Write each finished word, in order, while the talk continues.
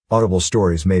Audible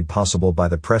stories made possible by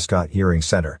the Prescott Hearing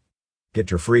Center.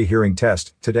 Get your free hearing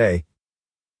test today.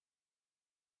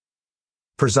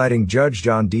 Presiding Judge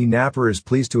John D. Napper is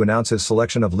pleased to announce his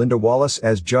selection of Linda Wallace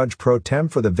as Judge Pro Tem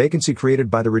for the vacancy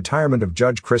created by the retirement of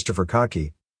Judge Christopher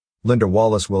Kotke. Linda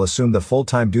Wallace will assume the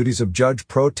full-time duties of Judge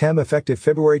Pro Tem effective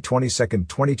February 22,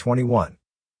 2021.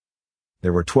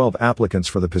 There were 12 applicants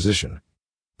for the position.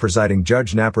 Presiding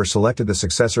Judge Napper selected the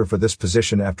successor for this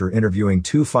position after interviewing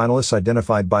 2 finalists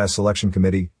identified by a selection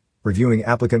committee, reviewing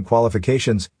applicant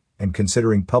qualifications, and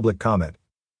considering public comment.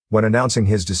 When announcing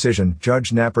his decision,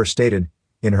 Judge Napper stated,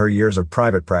 "In her years of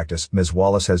private practice, Ms.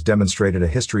 Wallace has demonstrated a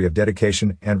history of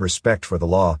dedication and respect for the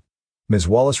law." Ms.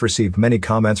 Wallace received many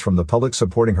comments from the public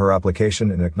supporting her application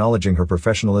and acknowledging her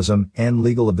professionalism and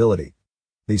legal ability.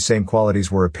 These same qualities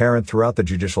were apparent throughout the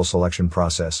judicial selection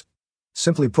process.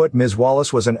 Simply put, Ms.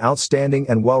 Wallace was an outstanding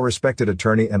and well-respected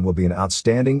attorney and will be an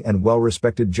outstanding and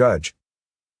well-respected judge.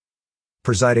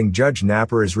 Presiding Judge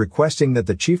Napper is requesting that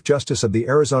the Chief Justice of the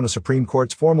Arizona Supreme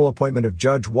Court's formal appointment of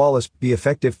Judge Wallace be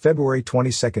effective February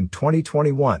 22,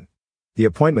 2021. The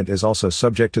appointment is also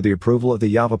subject to the approval of the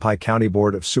Yavapai County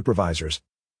Board of Supervisors.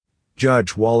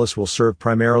 Judge Wallace will serve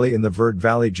primarily in the Verde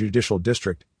Valley Judicial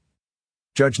District.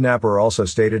 Judge Napper also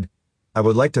stated, "I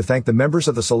would like to thank the members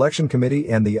of the Selection Committee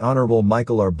and the Honorable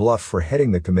Michael R. Bluff for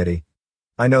heading the committee.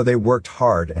 I know they worked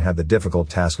hard and had the difficult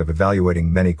task of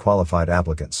evaluating many qualified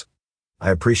applicants. I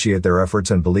appreciate their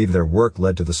efforts and believe their work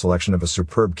led to the selection of a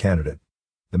superb candidate."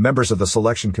 The members of the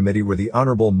Selection Committee were the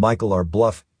Honorable Michael R.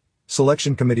 Bluff,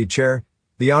 Selection Committee Chair,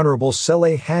 the Honorable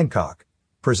Sele Hancock,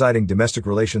 Presiding Domestic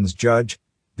Relations Judge,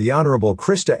 the Honorable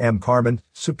Krista M. Carmen,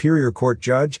 Superior Court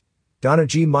Judge, Donna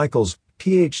G. Michaels,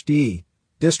 Ph.D.,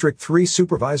 District 3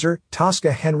 Supervisor,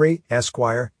 Tosca Henry,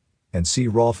 Esquire, and C.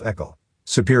 Rolf Eckel,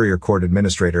 Superior Court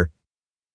Administrator,